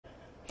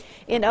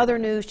In other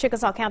news,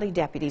 Chickasaw County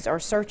deputies are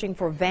searching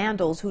for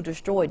vandals who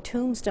destroyed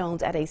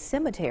tombstones at a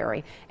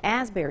cemetery.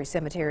 Asbury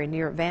Cemetery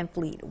near Van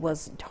Fleet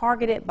was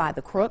targeted by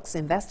the crooks.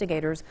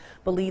 Investigators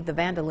believe the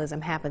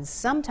vandalism happened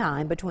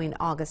sometime between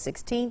August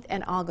 16th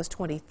and August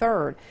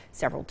 23rd.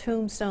 Several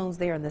tombstones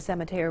there in the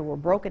cemetery were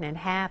broken in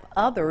half.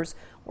 Others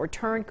were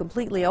turned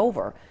completely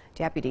over.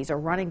 Deputies are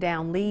running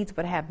down leads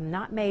but have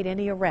not made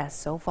any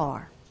arrests so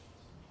far.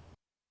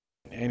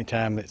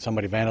 Anytime that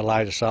somebody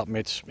vandalizes something,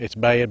 it's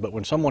bad, but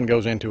when someone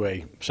goes into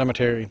a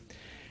cemetery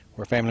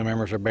where family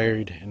members are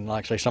buried, and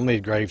like I say, some of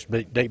these graves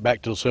date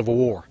back to the Civil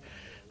War,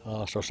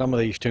 so some of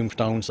these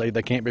tombstones,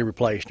 they can't be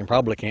replaced and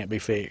probably can't be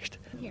fixed.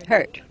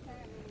 Hurt.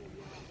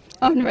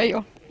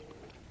 Unreal.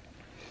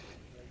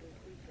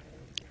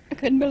 I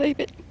couldn't believe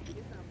it.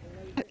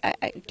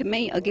 To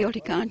me, a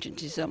guilty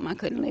conscience is something I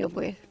couldn't live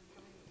with,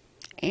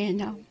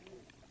 and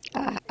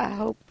I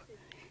hope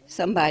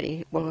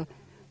somebody will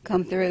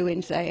come through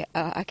and say,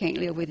 I can't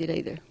live with it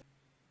either.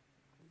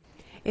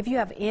 If you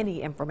have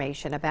any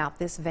information about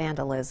this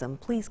vandalism,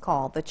 please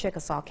call the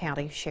Chickasaw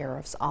County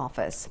Sheriff's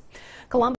Office.